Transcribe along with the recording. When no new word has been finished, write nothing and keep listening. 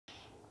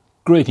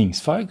Greetings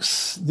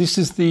folks, this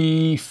is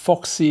the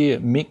Foxeer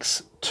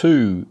Mix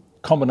 2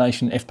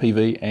 combination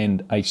FPV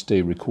and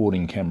HD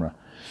recording camera.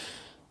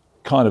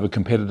 Kind of a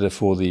competitor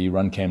for the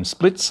RunCam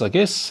splits, I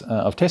guess.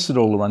 I've tested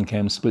all the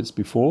RunCam splits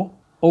before.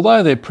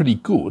 Although they're pretty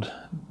good,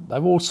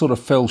 they've all sort of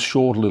fell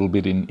short a little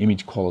bit in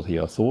image quality,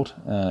 I thought,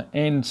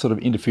 and sort of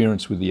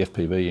interference with the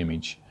FPV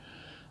image.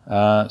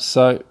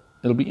 So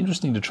it'll be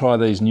interesting to try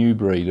these new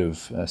breed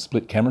of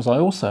split cameras. I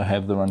also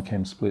have the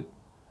RunCam Split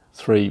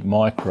 3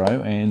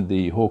 Micro and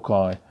the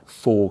Hawkeye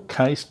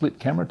 4K split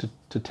camera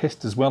to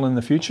test as well in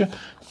the future.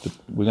 But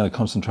we're going to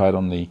concentrate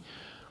on the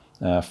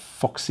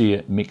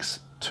Foxeer Mix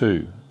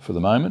 2 for the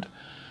moment.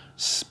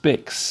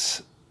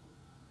 Specs: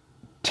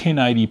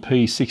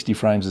 1080p 60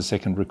 frames a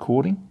second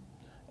recording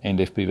and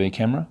FPV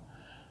camera.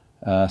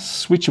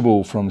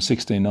 Switchable from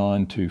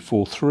 16.9 to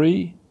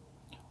 4.3.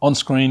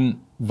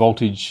 On-screen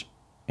voltage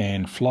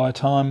and fly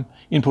time.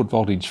 Input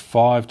voltage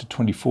 5 to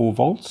 24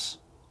 volts.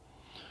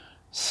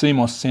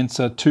 CMOS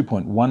sensor,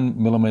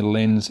 2.1mm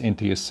lens,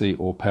 NTSC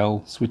or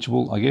PAL,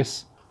 switchable, I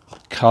guess.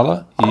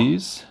 Colour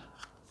is,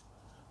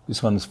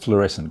 this one's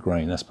fluorescent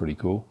green, that's pretty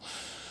cool.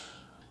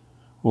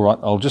 Alright,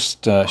 I'll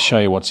just show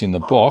you what's in the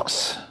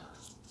box.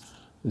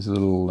 There's a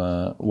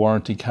little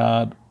warranty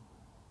card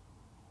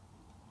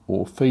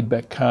or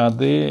feedback card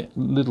there,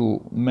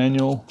 little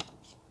manual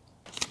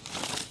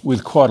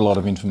with quite a lot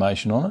of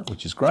information on it,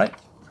 which is great.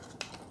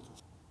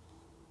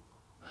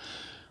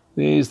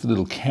 There's the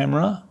little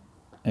camera,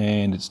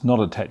 and it's not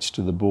attached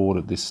to the board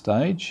at this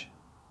stage.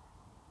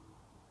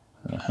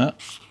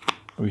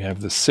 We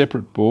have the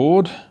separate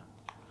board,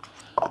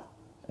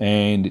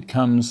 and it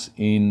comes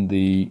in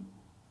the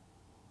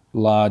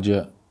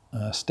larger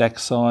stack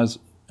size,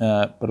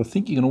 but I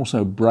think you can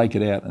also break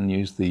it out and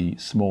use the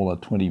smaller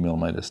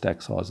 20mm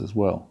stack size as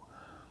well.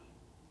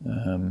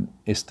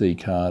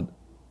 SD card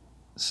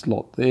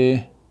slot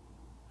there,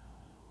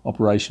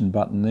 operation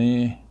button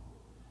there.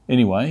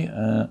 Anyway,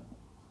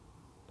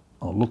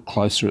 I'll look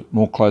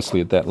more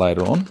closely at that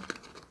later on.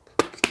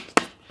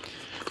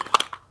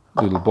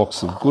 Little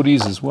box of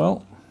goodies as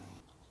well.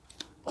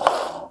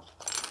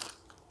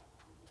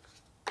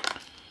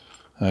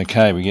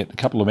 Okay, we get a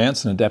couple of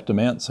mounts, an adapter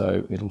mount,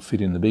 so it'll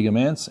fit in the bigger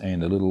mounts,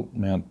 and a little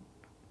mount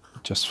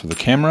just for the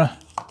camera.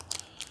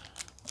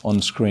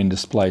 On-screen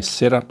display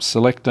setup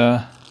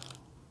selector.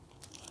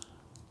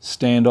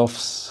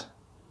 Standoffs.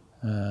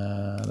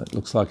 That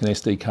looks like an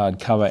SD card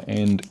cover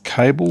and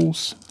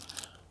cables.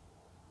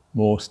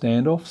 More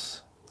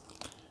standoffs,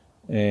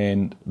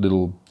 and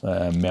little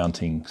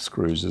mounting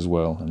screws as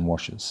well, and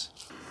washers.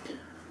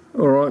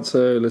 Alright,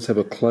 so let's have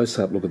a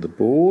close-up look at the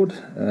board.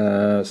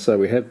 So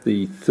we have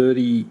the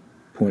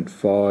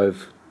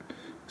 30.5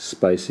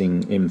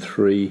 spacing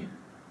M3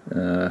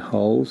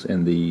 holes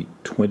and the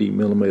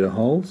 20mm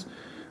holes,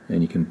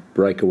 and you can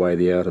break away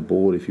the outer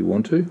board if you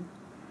want to,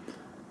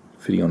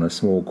 fitting on a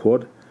small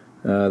quad.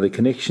 The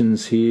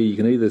connections here, you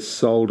can either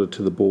solder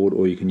to the board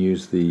or you can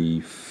use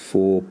the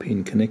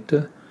 4-pin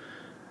connector.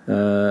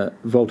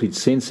 Voltage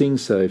sensing,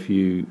 so if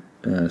you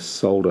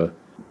solder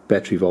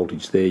battery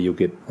voltage there, you'll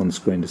get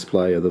on-screen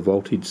display of the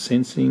voltage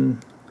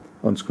sensing,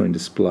 on-screen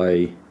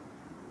display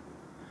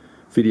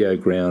video,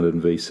 ground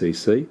and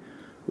VCC,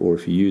 or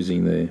if you're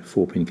using the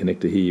 4-pin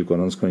connector here, you've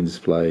got on-screen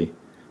display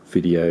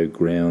video,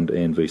 ground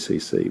and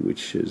VCC,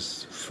 which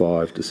is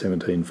 5 to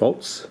 17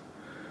 volts.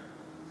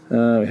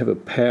 We have a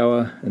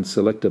power and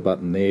selector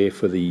button there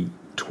for the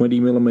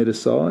 20mm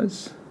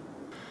size.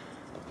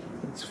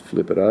 Let's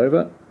flip it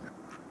over.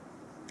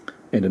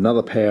 And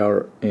another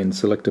power and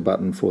selector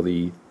button for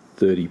the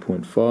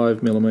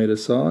 30.5mm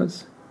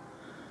size.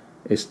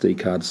 SD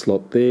card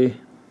slot there.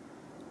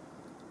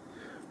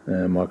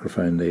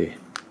 Microphone there.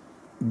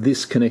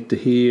 This connector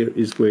here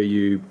is where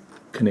you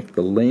connect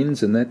the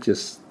lens, and that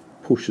just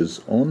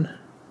pushes on.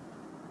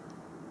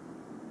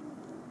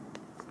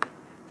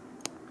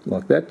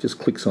 Like that, just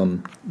clicks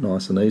on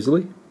nice and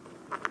easily.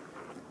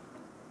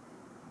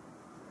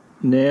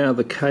 Now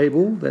the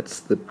cable,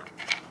 that's the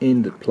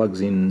end that plugs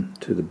in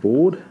to the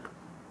board.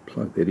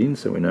 Plug that in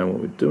so we know what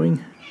we're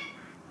doing.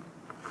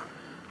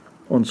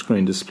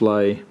 On-screen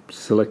display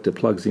selector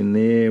plugs in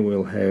there.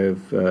 We'll have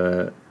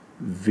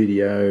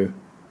video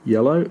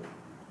yellow,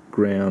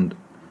 ground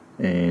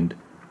and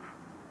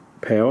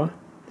power.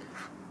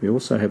 We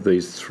also have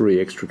these 3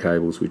 extra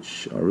cables,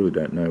 which I really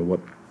don't know what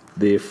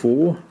they're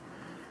for.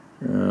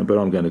 But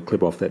I'm going to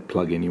clip off that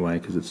plug anyway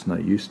because it's no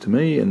use to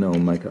me, and I'll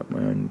make up my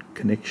own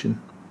connection.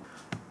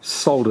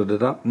 Soldered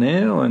it up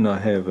now, and I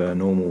have a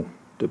normal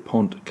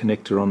DuPont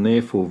connector on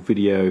there for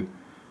video,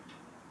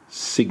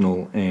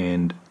 signal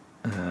and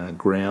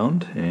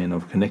ground, and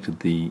I've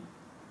connected the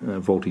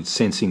voltage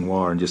sensing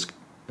wire and just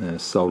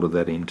soldered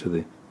that into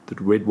the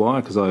red wire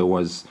because I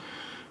always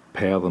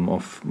power them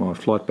off my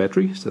flight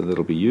battery, so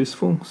that'll be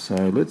useful.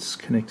 So let's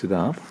connect it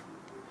up.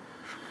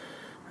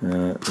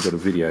 I've got a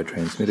video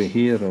transmitter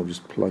here that I'll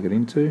just plug it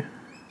into.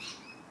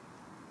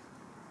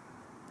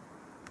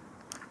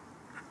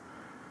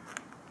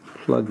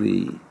 Plug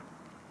the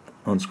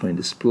on-screen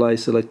display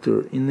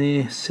selector in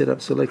there, setup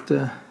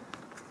selector,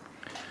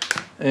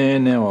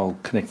 And now I'll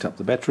connect up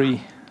the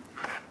battery.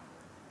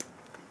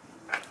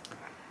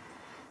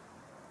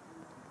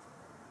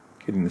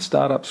 Getting the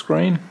startup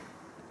screen.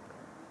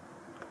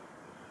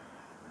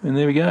 And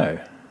there we go.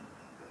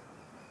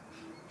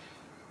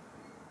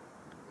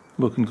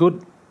 Looking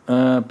good,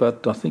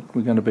 but I think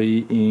we're going to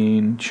be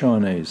in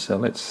Chinese, so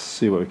let's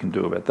see what we can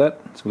do about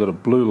that. So we've got a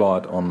blue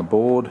light on the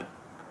board.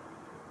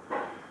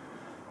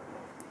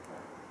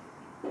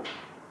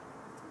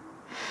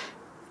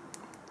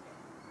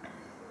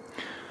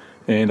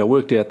 And I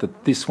worked out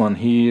that this one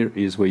here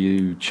is where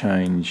you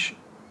change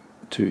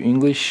to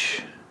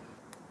English.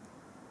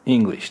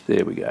 English,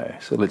 there we go.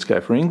 So let's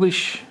go for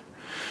English.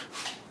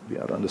 Be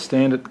able to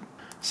understand it.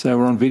 So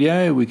we're on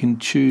video, we can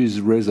choose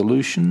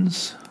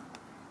resolutions.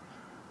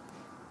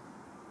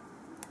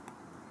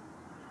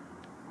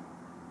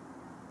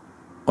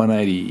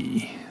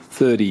 180,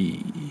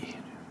 30,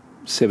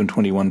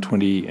 720,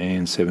 120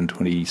 and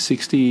 720,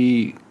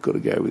 60. Got to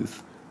go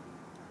with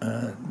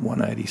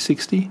 180,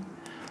 60.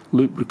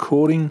 Loop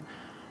recording,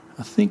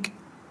 I think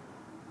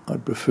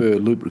I'd prefer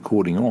loop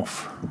recording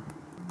off,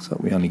 so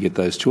we only get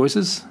those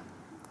choices.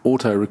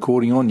 Auto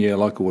recording on, yeah, I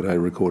like auto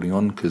recording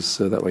on because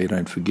that way you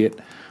don't forget.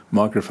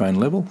 Microphone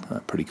level,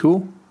 pretty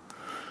cool.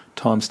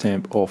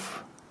 Timestamp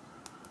off,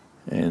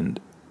 and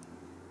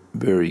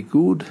very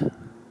good.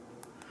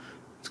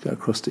 Let's go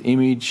across to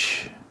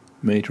image,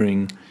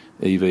 metering,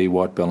 EV,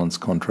 white balance,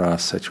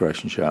 contrast,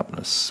 saturation,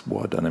 sharpness,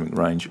 wide dynamic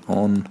range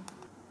on.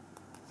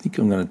 I think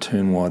I'm going to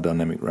turn wide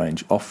dynamic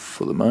range off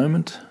for the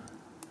moment.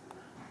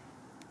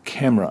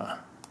 Camera,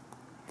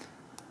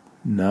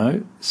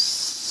 no.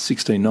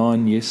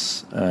 16:9,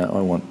 yes, I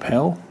want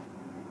PAL.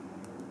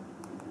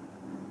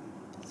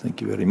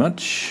 Thank you very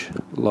much.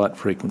 Light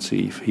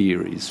frequency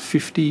here is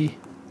 50.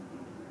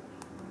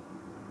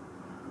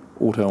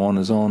 Auto on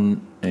is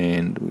on,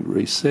 and we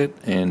reset.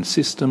 And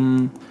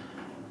system,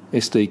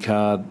 SD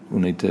card,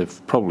 we'll need to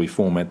probably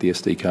format the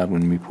SD card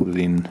when we put it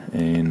in,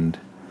 and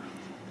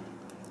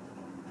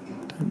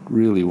don't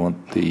really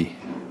want the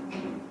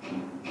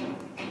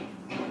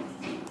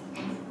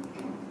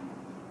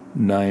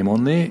name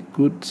on there.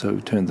 Good, so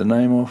we turned the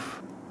name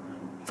off.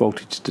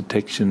 Voltage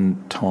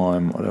detection,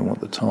 time, I don't want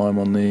the time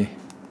on there.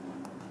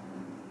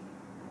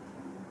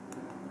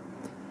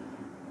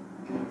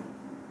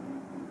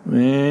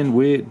 And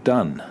we're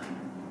done.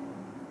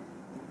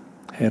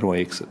 How do I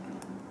exit?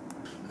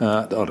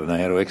 I don't know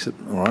how to exit.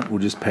 Alright, we'll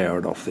just power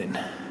it off then.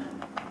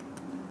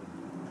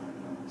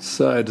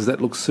 So does that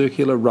look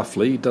circular?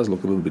 Roughly. It does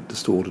look a little bit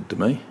distorted to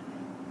me.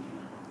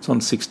 It's on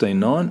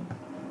 16:9.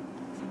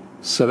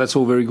 So that's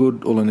all very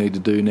good. All I need to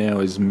do now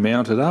is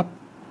mount it up,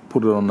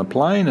 put it on the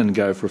plane and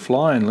go for a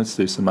fly, and let's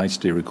do some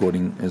HD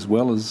recording as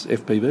well as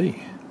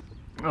FPV.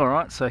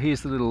 Alright, so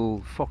here's the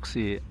little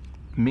Foxeer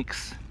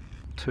Mix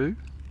 2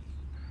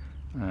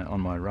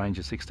 on my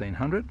Ranger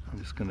 1600. I'm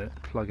just going to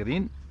plug it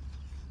in.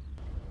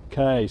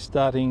 Okay,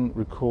 starting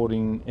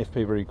recording,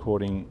 FPV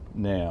recording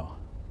now.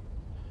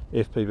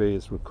 FPV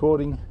is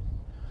recording.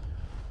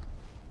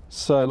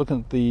 So looking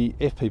at the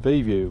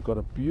FPV view, we've got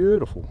a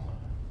beautiful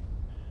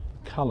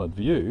coloured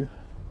view.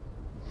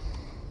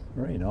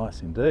 Very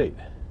nice indeed.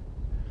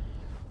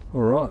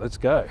 Alright, let's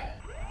go.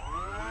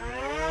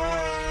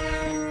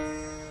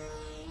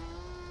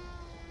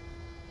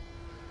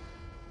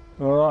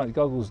 Alright,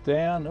 goggles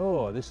down.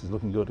 Oh, this is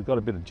looking good. I've got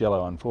a bit of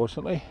jello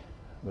unfortunately,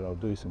 but I'll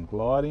do some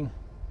gliding.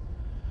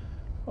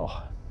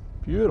 Oh,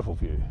 beautiful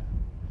view.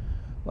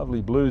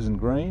 Lovely blues and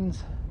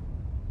greens.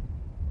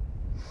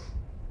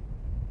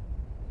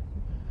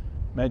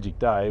 Magic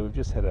day. We've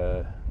just had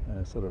a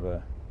sort of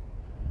a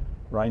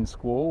rain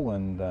squall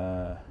and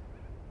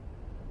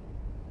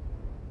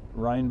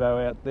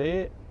rainbow out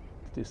there.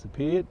 It's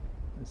disappeared.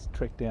 Let's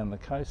trek down the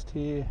coast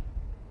here.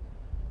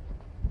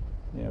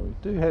 Yeah, we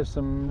do have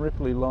some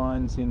ripply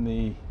lines in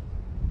the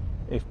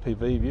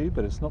FPV view,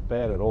 but it's not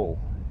bad at all.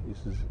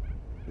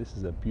 This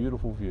is a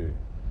beautiful view.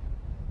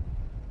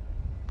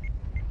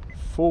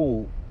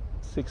 Full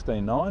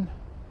 16:9.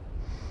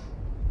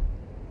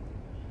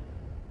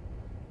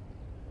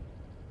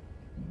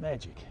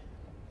 Magic.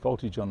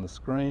 Voltage on the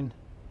screen.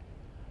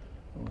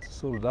 Well, it's the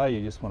sort of day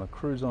you just want to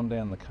cruise on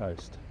down the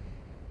coast.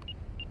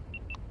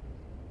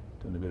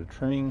 Doing a bit of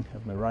trimming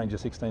of my Ranger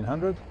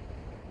 1600.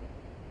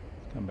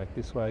 Come back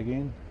this way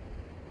again.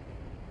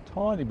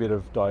 Tiny bit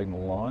of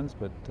diagonal lines,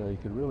 but you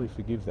could really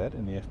forgive that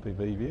in the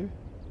FPV view.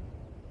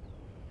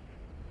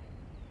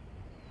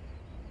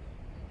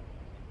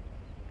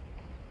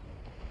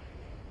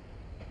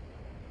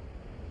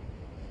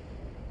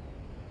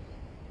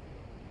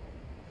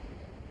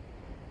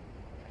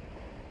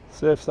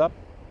 Surf's up,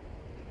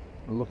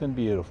 looking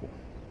beautiful.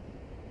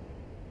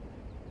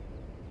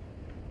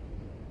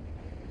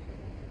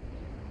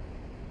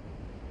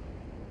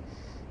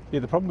 Yeah,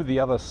 the problem with the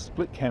other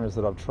split cameras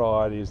that I've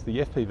tried is the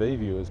FPV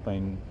view has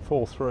been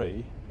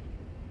 4:3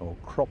 or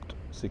cropped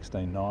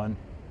 16:9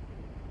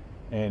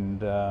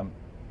 and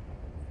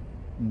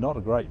not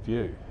a great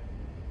view.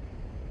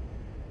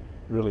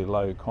 Really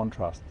low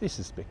contrast. This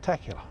is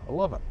spectacular. I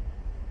love it.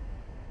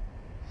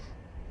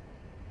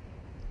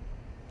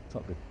 It's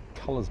like the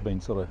color's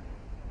been sort of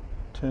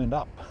turned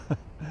up.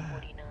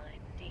 49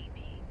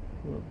 dB.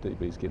 Well,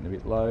 dB's getting a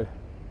bit low.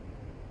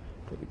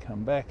 Got to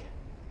come back.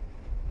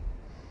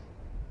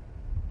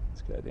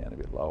 Let's go down a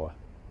bit lower.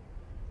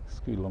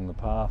 Scoot along the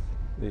path.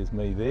 There's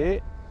me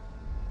there.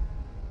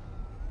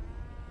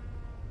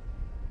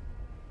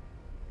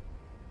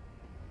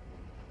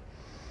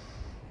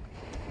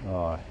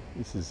 Oh,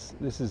 this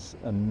is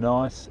a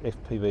nice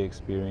FPV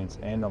experience,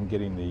 and I'm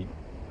getting the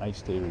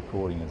HD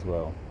recording as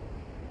well.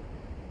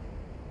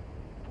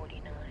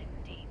 49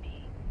 dB.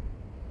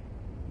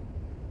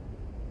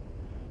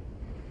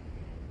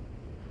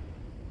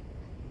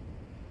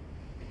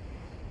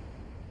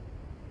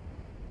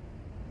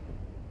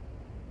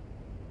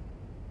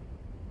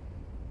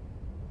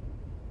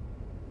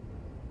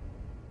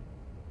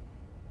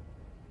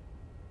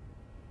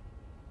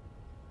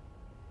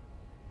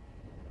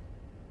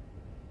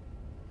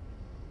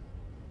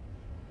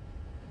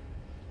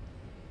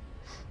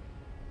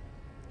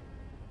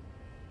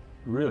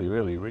 Really,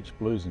 really rich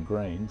blues and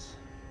greens.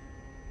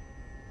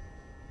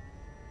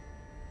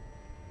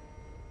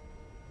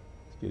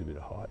 Let's get a bit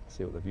of height,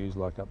 see what the view's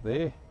like up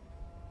there.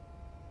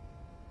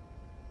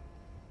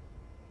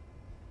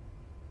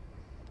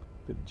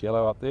 Bit of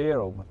jello up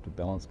there, I'll have to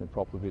balance my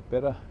prop a bit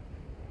better.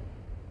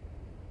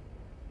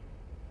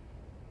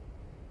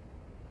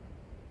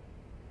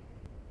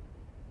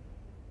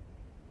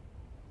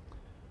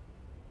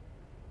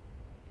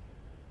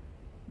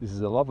 This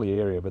is a lovely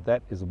area, but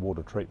that is a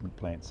water treatment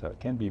plant, so it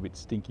can be a bit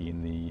stinky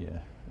in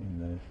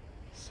the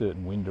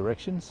certain wind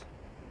directions.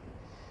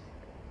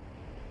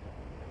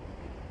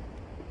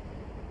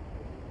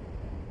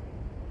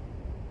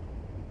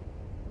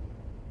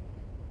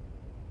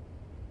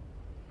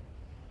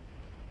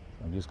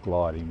 I'm just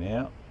gliding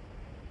now.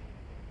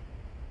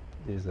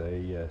 There's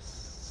a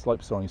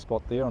slope soaring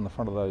spot there on the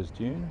front of those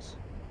dunes.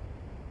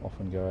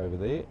 Often go over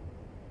there.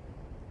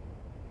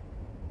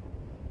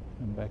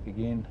 Come back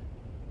again.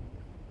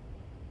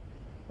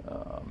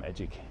 Oh,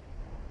 magic.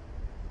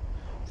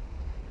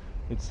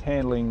 It's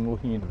handling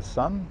looking into the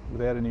sun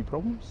without any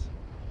problems.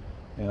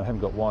 Now, I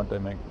haven't got wide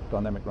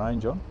dynamic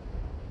range on.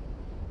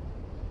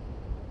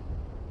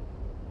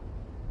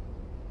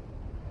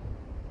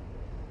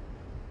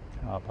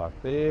 Car park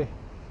there.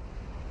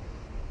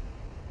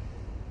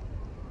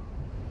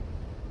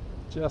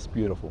 Just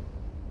beautiful.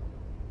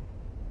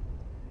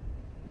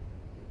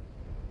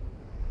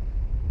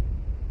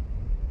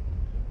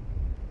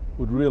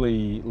 Would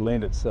really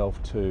lend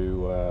itself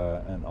to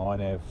an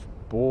iNav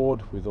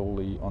board with all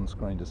the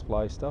on-screen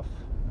display stuff.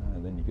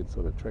 Then you could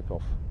sort of trek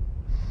off,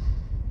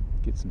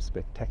 get some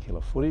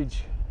spectacular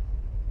footage.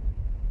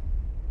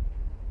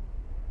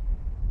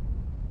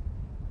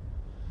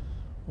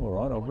 All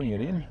right, I'll bring it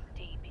in.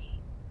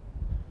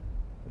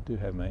 I do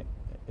have my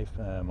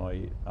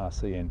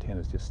RC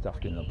antennas just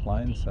stuffed in the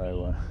plane,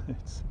 so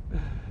it's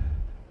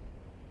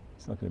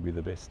not going to be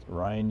the best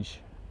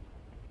range,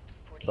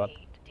 but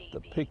the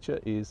picture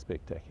is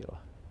spectacular.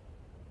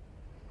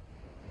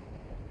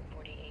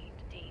 48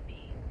 dB.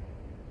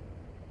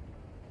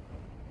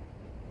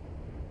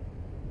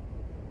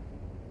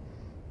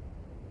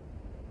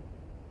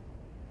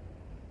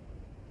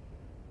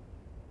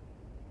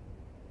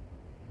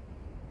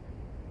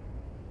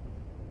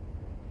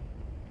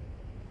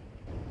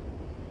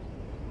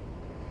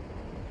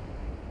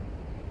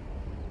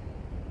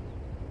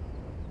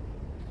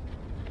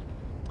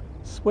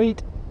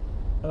 Sweet.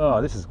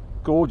 Oh, this is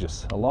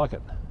gorgeous. I like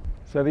it.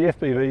 So the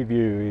FPV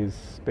view is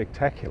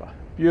spectacular.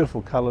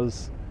 Beautiful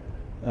colours.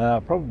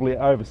 Probably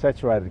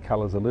oversaturated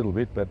colours a little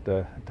bit, but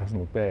it doesn't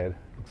look bad.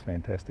 It looks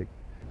fantastic.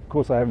 Of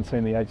course, I haven't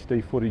seen the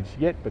HD footage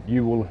yet, but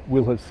you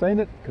will have seen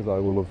it because I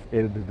will have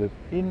edited it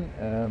in.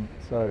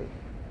 So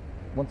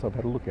once I've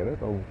had a look at it,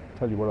 I'll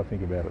tell you what I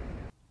think about it.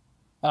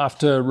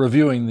 After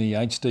reviewing the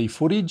HD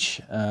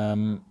footage,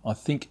 I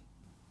think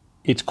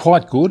it's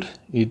quite good.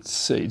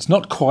 It's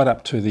not quite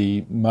up to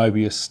the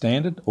Mobius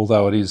standard,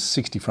 although it is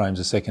 60 frames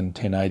a second,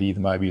 1080. The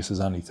Mobius is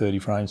only 30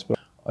 frames. But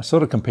I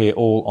sort of compare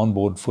all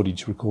onboard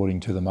footage recording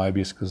to the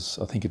Mobius because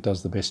I think it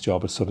does the best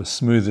job. It's sort of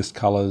smoothest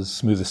colours,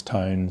 smoothest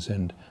tones,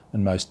 and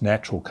most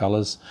natural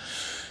colours.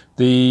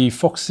 The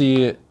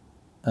Foxeer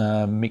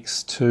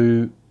Mix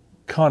 2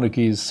 kind of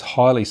gives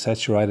highly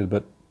saturated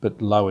but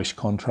lowish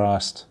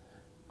contrast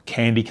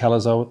candy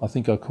colours, I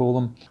think I call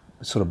them.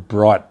 Sort of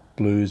bright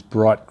blues,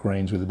 bright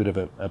greens with a bit of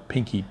a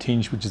pinky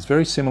tinge, which is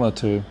very similar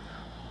to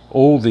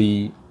all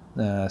the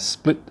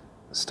split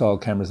style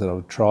cameras that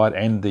I've tried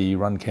and the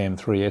RunCam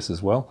 3S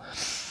as well.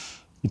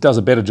 It does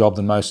a better job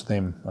than most of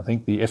them. I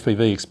think the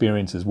FPV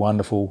experience is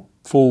wonderful.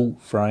 Full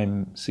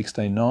frame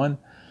 16:9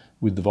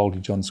 with the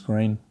voltage on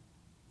screen.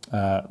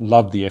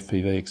 Love the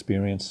FPV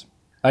experience.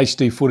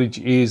 HD footage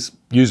is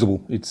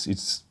usable.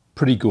 It's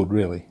pretty good,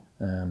 really.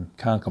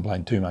 Can't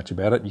complain too much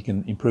about it. You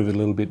can improve it a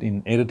little bit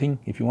in editing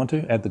if you want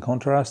to, add the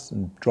contrast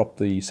and drop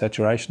the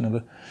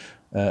saturation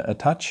a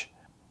touch.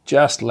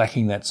 Just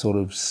lacking that sort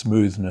of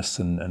smoothness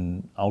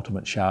and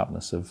ultimate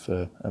sharpness of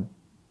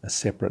a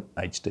separate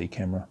HD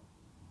camera.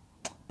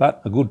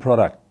 But a good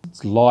product.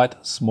 It's light,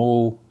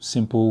 small,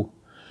 simple,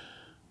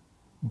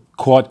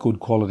 Quite good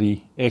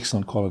quality,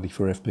 excellent quality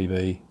for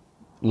FPV.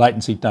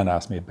 Latency, don't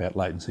ask me about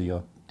latency.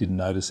 I didn't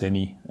notice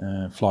any.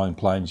 Flying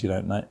planes, you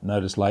don't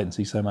notice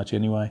latency so much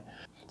anyway.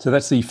 So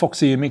that's the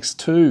Foxeer Mix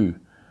 2.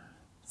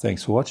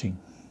 Thanks for watching.